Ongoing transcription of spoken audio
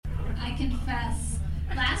I confess,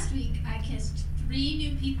 last week I kissed 3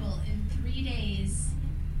 new people in 3 days,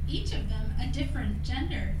 each of them a different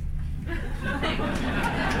gender.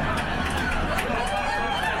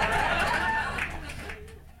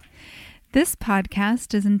 This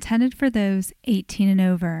podcast is intended for those 18 and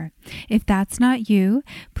over. If that's not you,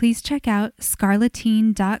 please check out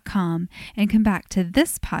scarletine.com and come back to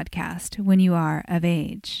this podcast when you are of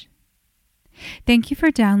age. Thank you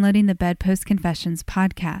for downloading the Bedpost Confessions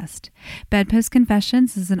podcast. Bedpost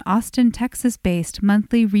Confessions is an Austin, Texas-based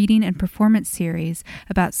monthly reading and performance series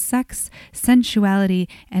about sex, sensuality,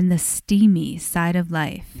 and the steamy side of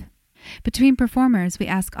life. Between performers, we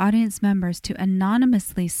ask audience members to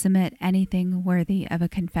anonymously submit anything worthy of a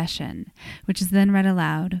confession, which is then read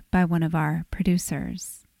aloud by one of our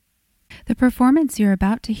producers. The performance you're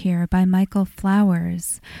about to hear by Michael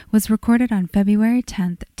Flowers was recorded on February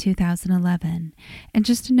 10th, 2011. And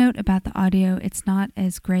just a note about the audio, it's not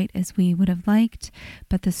as great as we would have liked,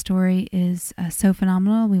 but the story is so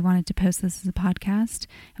phenomenal, we wanted to post this as a podcast,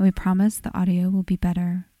 and we promise the audio will be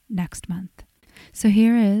better next month. So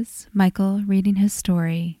here is Michael reading his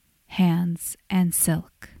story, Hands and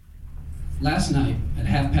Silk. Last night,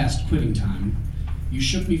 at past quitting time, you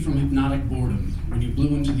shook me from hypnotic boredom when you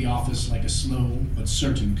blew into the office like a slow but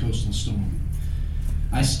certain coastal storm.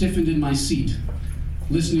 I stiffened in my seat,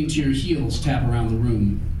 listening to your heels tap around the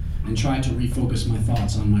room, and tried to refocus my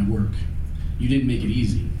thoughts on my work. You didn't make it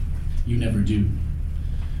easy. You never do.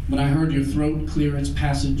 When I heard your throat clear its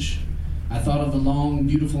passage, I thought of the long,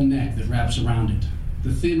 beautiful neck that wraps around it,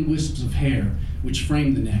 the thin wisps of hair which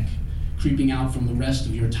frame the neck, creeping out from the rest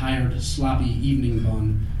of your tired, sloppy evening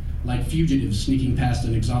bun, like fugitives sneaking past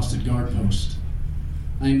an exhausted guard post.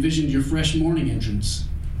 I envisioned your fresh morning entrance,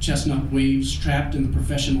 chestnut waves trapped in the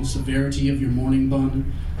professional severity of your morning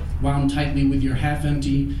bun, wound tightly with your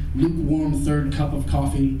half-empty, lukewarm third cup of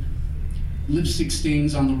coffee, lipstick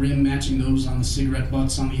stains on the rim matching those on the cigarette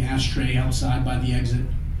butts on the ashtray outside by the exit,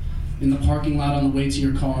 in the parking lot on the way to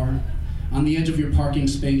your car, on the edge of your parking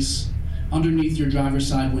space, underneath your driver's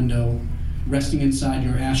side window, resting inside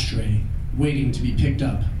your ashtray, waiting to be picked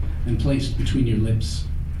up and placed between your lips.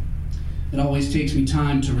 It always takes me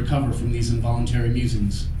time to recover from these involuntary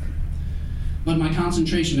musings. But my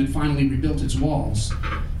concentration had finally rebuilt its walls,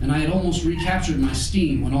 and I had almost recaptured my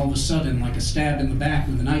steam when all of a sudden, like a stab in the back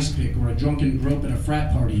with an ice pick or a drunken grope at a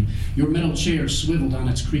frat party, your metal chair swiveled on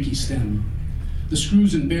its creaky stem. The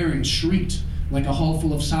screws and bearings shrieked like a hall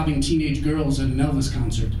full of sobbing teenage girls at an Elvis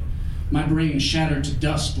concert. My brain shattered to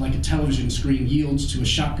dust like a television screen yields to a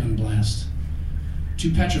shotgun blast.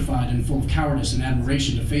 Too petrified and full of cowardice and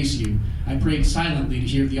admiration to face you, I prayed silently to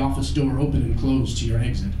hear the office door open and close to your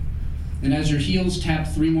exit. And as your heels tapped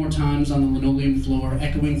 3 more times on the linoleum floor,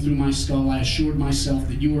 echoing through my skull, I assured myself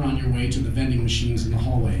that you were on your way to the vending machines in the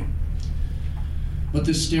hallway. But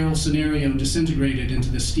this sterile scenario disintegrated into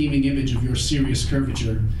the steaming image of your serious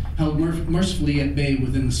curvature, held mercifully at bay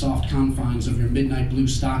within the soft confines of your midnight blue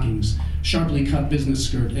stockings, sharply cut business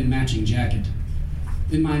skirt, and matching jacket.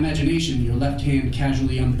 In my imagination, your left hand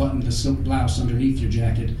casually unbuttoned the silk blouse underneath your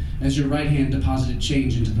jacket as your right hand deposited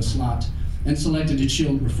change into the slot and selected a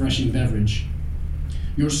chilled, refreshing beverage.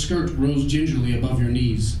 Your skirt rose gingerly above your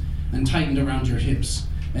knees and tightened around your hips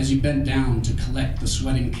as you bent down to collect the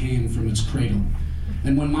sweating can from its cradle.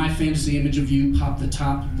 And when my fantasy image of you popped the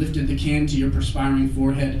top, lifted the can to your perspiring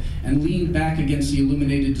forehead, and leaned back against the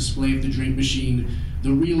illuminated display of the drink machine,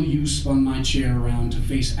 the real you spun my chair around to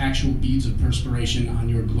face actual beads of perspiration on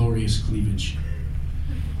your glorious cleavage.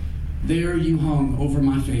 There you hung over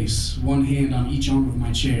my face, one hand on each arm of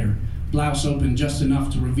my chair, blouse open just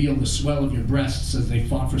enough to reveal the swell of your breasts as they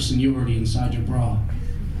fought for seniority inside your bra.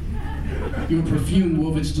 Your perfume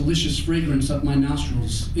wove its delicious fragrance up my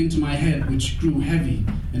nostrils, into my head, which grew heavy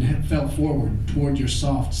and fell forward toward your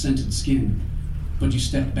soft, scented skin. But you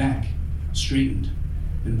stepped back, straightened,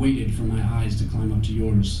 and waited for my eyes to climb up to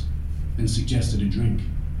yours, and suggested a drink.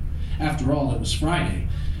 After all, it was Friday,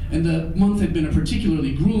 and the month had been a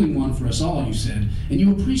particularly grueling one for us all, you said, and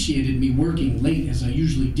you appreciated me working late as I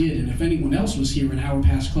usually did, and if anyone else was here an hour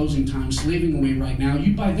past closing time slaving away right now,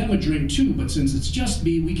 you'd buy them a drink too, but since it's just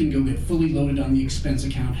me, we can go get fully loaded on the expense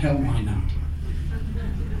account. Hell, why not?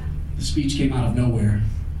 The speech came out of nowhere,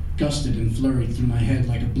 gusted and flurried through my head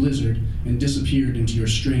like a blizzard, and disappeared into your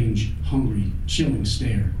strange, hungry, chilling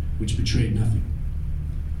stare, which betrayed nothing.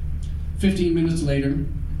 15 minutes later,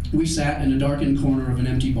 we sat in a darkened corner of an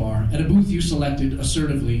empty bar, at a booth you selected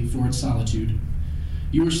assertively for its solitude.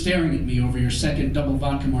 You were staring at me over your second double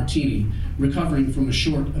vodka martini, recovering from a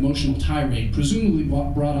short emotional tirade, presumably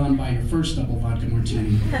brought on by your first double vodka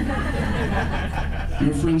martini.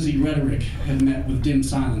 Your frenzied rhetoric had met with dim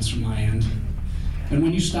silence from my end. And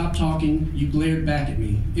when you stopped talking, you glared back at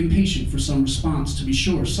me, impatient for some response, to be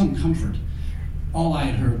sure, some comfort. All I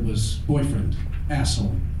had heard was boyfriend,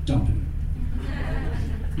 asshole, dumping.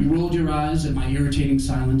 You rolled your eyes at my irritating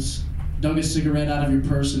silence, dug a cigarette out of your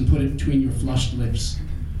purse and put it between your flushed lips.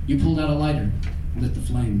 You pulled out a lighter, lit the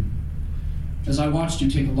flame. As I watched you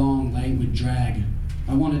take a long, languid drag,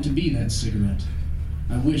 I wanted to be that cigarette.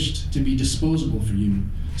 I wished to be disposable for you,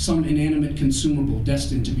 some inanimate consumable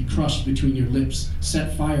destined to be crushed between your lips,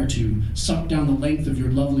 set fire to, sucked down the length of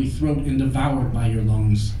your lovely throat and devoured by your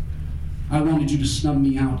lungs. I wanted you to snub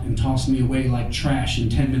me out and toss me away like trash in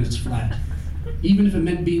 10 minutes flat, even if it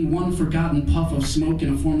meant being one forgotten puff of smoke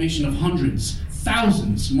in a formation of hundreds,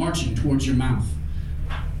 thousands marching towards your mouth.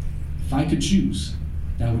 If I could choose,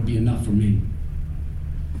 that would be enough for me.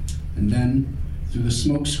 And then, through the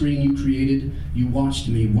smoke screen you created, you watched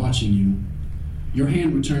me watching you. Your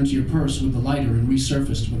hand returned to your purse with the lighter and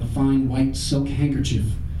resurfaced with a fine white silk handkerchief.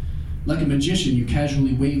 Like a magician, you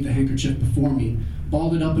casually waved the handkerchief before me,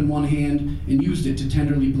 balled it up in one hand, and used it to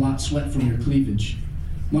tenderly blot sweat from your cleavage.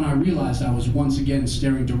 When I realized I was once again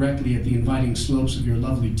staring directly at the inviting slopes of your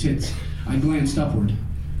lovely tits, I glanced upward.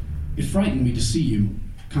 It frightened me to see you,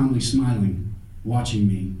 calmly smiling, watching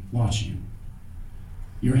me watch you.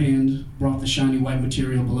 Your hand brought the shiny white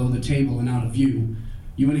material below the table and out of view.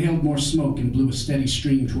 You inhaled more smoke and blew a steady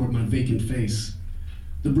stream toward my vacant face.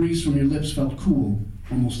 The breeze from your lips felt cool,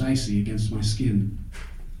 almost icy against my skin.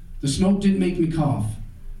 The smoke didn't make me cough,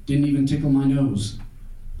 didn't even tickle my nose.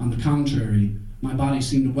 On the contrary, my body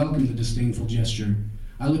seemed to welcome the disdainful gesture.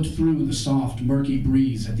 I looked through the soft, murky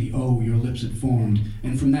breeze at the O your lips had formed,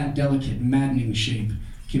 and from that delicate, maddening shape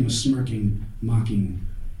came a smirking, mocking,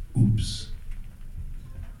 oops.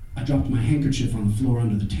 I dropped my handkerchief on the floor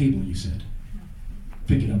under the table, you said.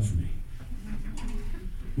 Pick it up for me.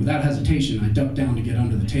 Without hesitation, I ducked down to get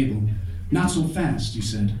under the table. Not so fast, you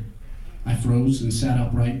said. I froze and sat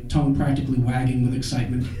upright, tongue practically wagging with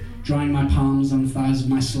excitement, drying my palms on the thighs of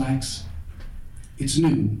my slacks. It's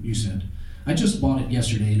new, you said. I just bought it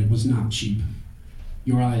yesterday and it was not cheap.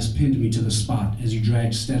 Your eyes pinned me to the spot as you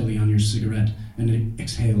dragged steadily on your cigarette and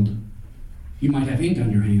exhaled. You might have ink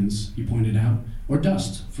on your hands, you pointed out, or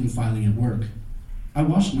dust from filing at work. I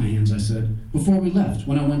washed my hands, I said, before we left,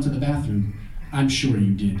 when I went to the bathroom. I'm sure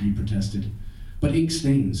you did, you protested. But ink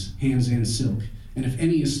stains, hands and silk, and if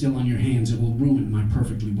any is still on your hands, it will ruin my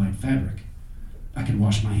perfectly white fabric. I can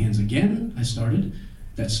wash my hands again, I started.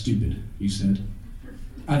 That's stupid, you said.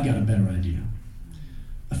 I've got a better idea.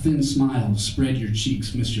 A thin smile spread your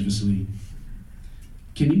cheeks mischievously.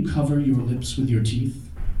 Can you cover your lips with your teeth?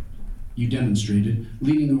 You demonstrated,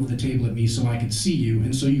 leaning over the table at me so I could see you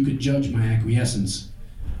and so you could judge my acquiescence.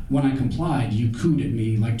 When I complied, you cooed at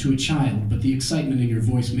me like to a child, but the excitement in your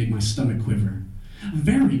voice made my stomach quiver.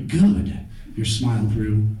 Very good, your smile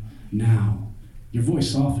grew. Now, your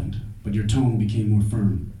voice softened, but your tone became more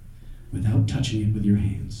firm. Without touching it with your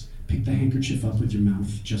hands, pick the handkerchief up with your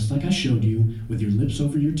mouth, just like I showed you, with your lips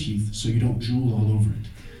over your teeth so you don't drool all over it.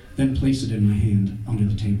 Then place it in my hand under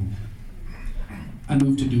the table. I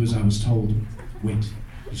moved to do as I was told. Wait,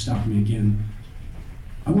 you stopped me again.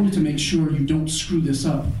 I wanted to make sure you don't screw this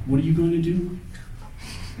up. What are you going to do?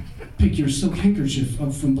 Pick your silk handkerchief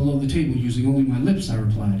up from below the table using only my lips, I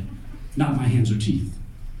replied. Not my hands or teeth.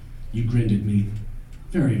 You grinned at me.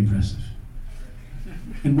 Very impressive.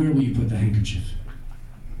 And where will you put the handkerchief?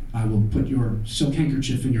 I will put your silk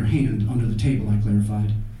handkerchief in your hand under the table, I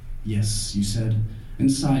clarified. Yes, you said, and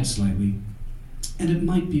sighed slightly. And it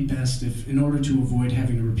might be best if, in order to avoid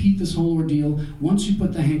having to repeat this whole ordeal, once you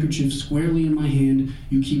put the handkerchief squarely in my hand,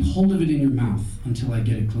 you keep hold of it in your mouth until I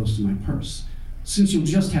get it close to my purse, since you'll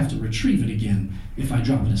just have to retrieve it again if I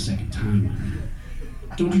drop it a second time.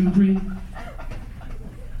 Don't you agree?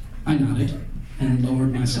 I nodded and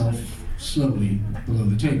lowered myself slowly below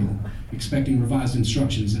the table, expecting revised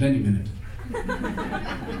instructions at any minute.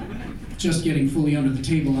 Just getting fully under the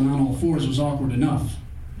table and on all fours was awkward enough.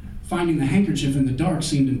 Finding the handkerchief in the dark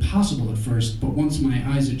seemed impossible at first, but once my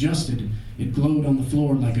eyes adjusted, it glowed on the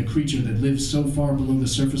floor like a creature that lives so far below the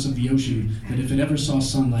surface of the ocean that if it ever saw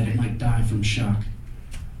sunlight, it might die from shock.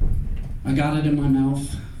 I got it in my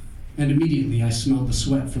mouth, and immediately I smelled the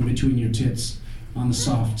sweat from between your tits on the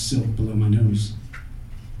soft silk below my nose.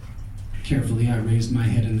 Carefully, I raised my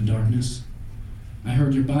head in the darkness. I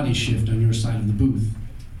heard your body shift on your side of the booth.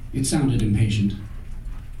 It sounded impatient.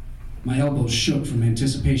 My elbows shook from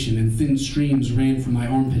anticipation, and thin streams ran from my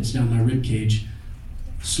armpits down my ribcage.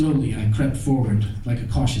 Slowly, I crept forward like a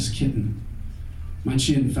cautious kitten. My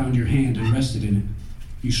chin found your hand and rested in it.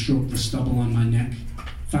 You stroked the stubble on my neck,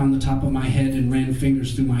 found the top of my head and ran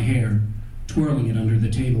fingers through my hair, twirling it under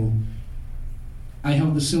the table. I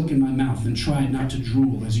held the silk in my mouth and tried not to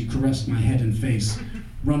drool as you caressed my head and face,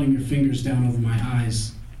 running your fingers down over my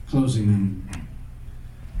eyes, closing them.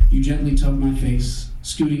 You gently tugged my face,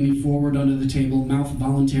 scooting me forward under the table, mouth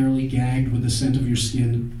voluntarily gagged with the scent of your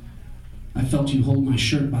skin. I felt you hold my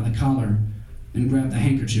shirt by the collar and grab the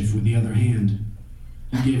handkerchief with the other hand.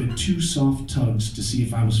 You gave it 2 soft tugs to see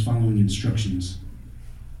if I was following instructions.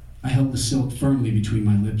 I held the silk firmly between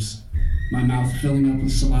my lips, my mouth filling up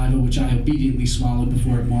with saliva which I obediently swallowed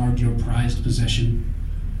before it marred your prized possession.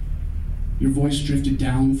 Your voice drifted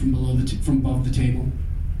down from above the table.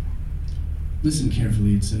 Listen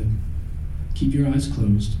carefully, it said. Keep your eyes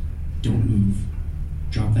closed. Don't move.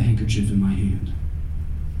 Drop the handkerchief in my hand.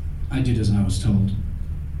 I did as I was told.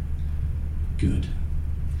 Good.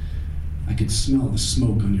 I could smell the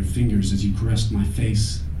smoke on your fingers as you caressed my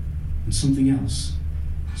face, and something else,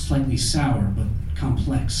 slightly sour but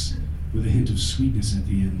complex, with a hint of sweetness at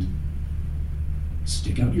the end.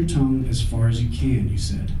 Stick out your tongue as far as you can, you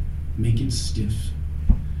said. Make it stiff.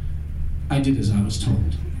 I did as I was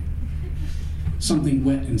told. Something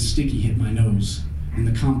wet and sticky hit my nose, and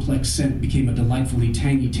the complex scent became a delightfully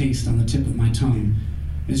tangy taste on the tip of my tongue.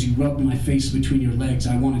 As you rubbed my face between your legs,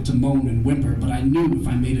 I wanted to moan and whimper, but I knew if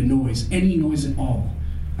I made a noise, any noise at all,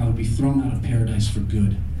 I would be thrown out of paradise for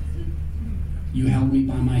good. You held me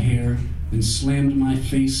by my hair and slammed my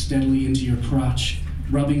face steadily into your crotch,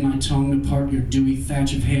 rubbing my tongue to part your dewy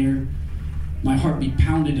thatch of hair. My heartbeat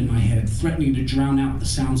pounded in my head, threatening to drown out the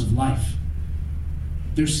sounds of life.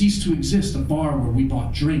 There ceased to exist a bar where we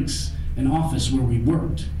bought drinks, an office where we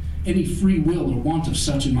worked, any free will or want of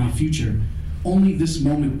such in my future. Only this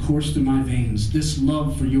moment coursed through my veins, this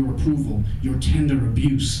love for your approval, your tender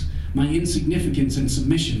abuse, my insignificance and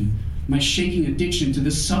submission, my shaking addiction to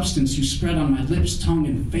this substance you spread on my lips, tongue,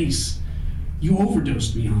 and face. You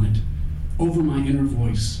overdosed me on it, over my inner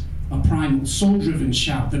voice, a primal, soul-driven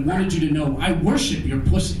shout that wanted you to know I worship your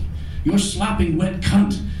pussy, your slopping wet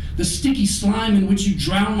cunt, the sticky slime in which you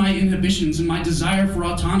drown my inhibitions and my desire for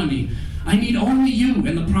autonomy. I need only you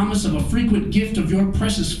and the promise of a frequent gift of your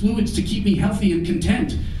precious fluids to keep me healthy and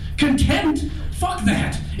content. Content? Fuck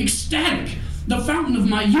that! Ecstatic! The fountain of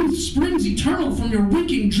my youth springs eternal from your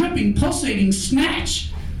winking, dripping, pulsating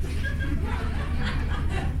snatch.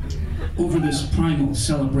 Over this primal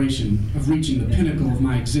celebration of reaching the pinnacle of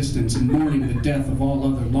my existence and mourning the death of all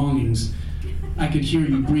other longings, I could hear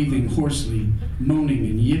you breathing hoarsely, moaning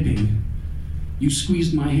and yipping. You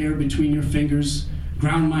squeezed my hair between your fingers,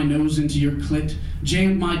 ground my nose into your clit,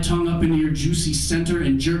 jammed my tongue up into your juicy center,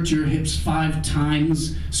 and jerked your hips 5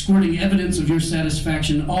 times, squirting evidence of your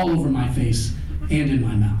satisfaction all over my face and in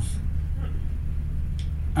my mouth.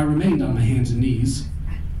 I remained on my hands and knees,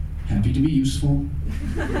 happy to be useful,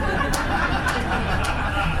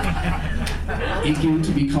 aching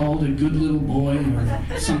to be called a good little boy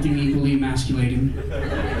or something equally emasculating.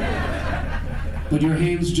 But your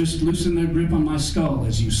hands just loosened their grip on my skull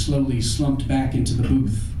as you slowly slumped back into the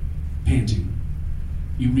booth, panting.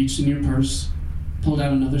 You reached in your purse, pulled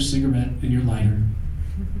out another cigarette and your lighter.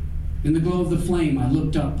 In the glow of the flame, I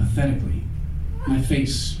looked up pathetically, my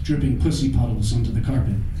face dripping pussy puddles onto the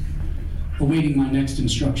carpet, awaiting my next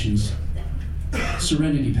instructions.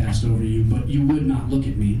 Serenity passed over you, but you would not look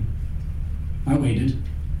at me. I waited.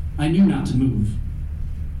 I knew not to move.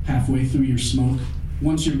 Halfway through your smoke,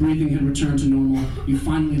 once your breathing had returned to normal, you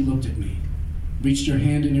finally looked at me, reached your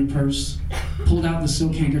hand in your purse, pulled out the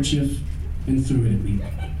silk handkerchief, and threw it at me.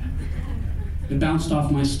 It bounced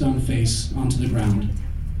off my stunned face onto the ground.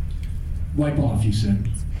 Wipe off, you said.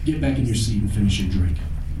 Get back in your seat and finish your drink.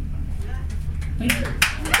 Thank you.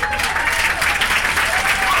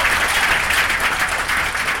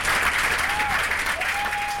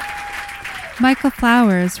 Michael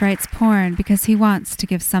Flowers writes porn because he wants to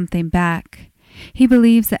give something back. He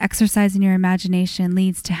believes that exercising your imagination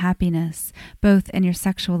leads to happiness, both in your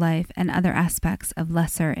sexual life and other aspects of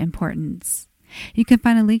lesser importance. You can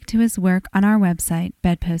find a link to his work on our website,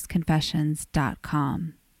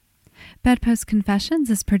 bedpostconfessions.com. Bedpost Confessions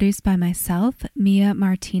is produced by myself, Mia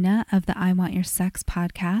Martina of the I Want Your Sex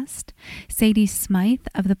podcast, Sadie Smythe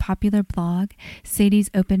of the popular blog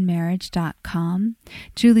sadiesopenmarriage.com,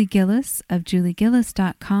 Julie Gillis of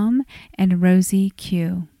juliegillis.com, and Rosie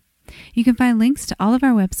Q. You can find links to all of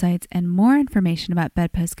our websites and more information about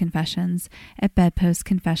Bedpost Confessions at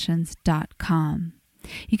bedpostconfessions.com.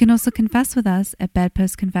 You can also confess with us at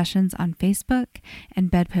Bedpost Confessions on Facebook and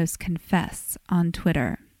Bedpost Confess on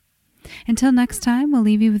Twitter. Until next time, we'll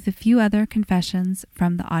leave you with a few other confessions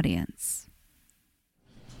from the audience.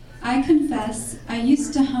 I confess, I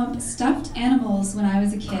used to hump stuffed animals when I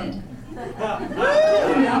was a kid. We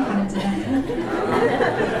all kind of did that.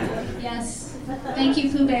 Yes. Thank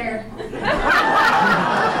you, Pooh Bear.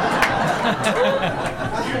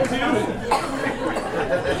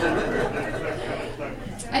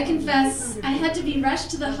 I confess, I had to be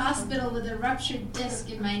rushed to the hospital with a ruptured disc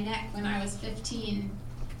in my neck when I was 15.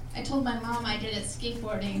 I told my mom I did it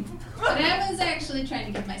skateboarding, but I was actually trying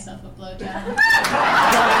to give myself a blowjob.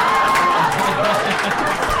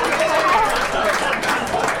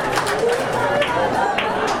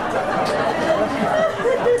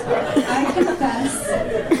 I confess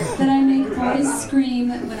that I make boys scream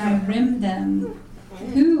when I rim them.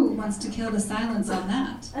 Who wants to kill the silence on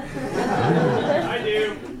that? I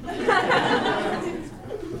do.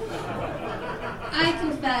 I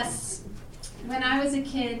confess, when I was a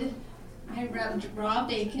kid, I rubbed raw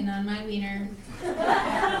bacon on my wiener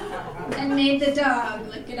and made the dog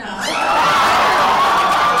lick it off.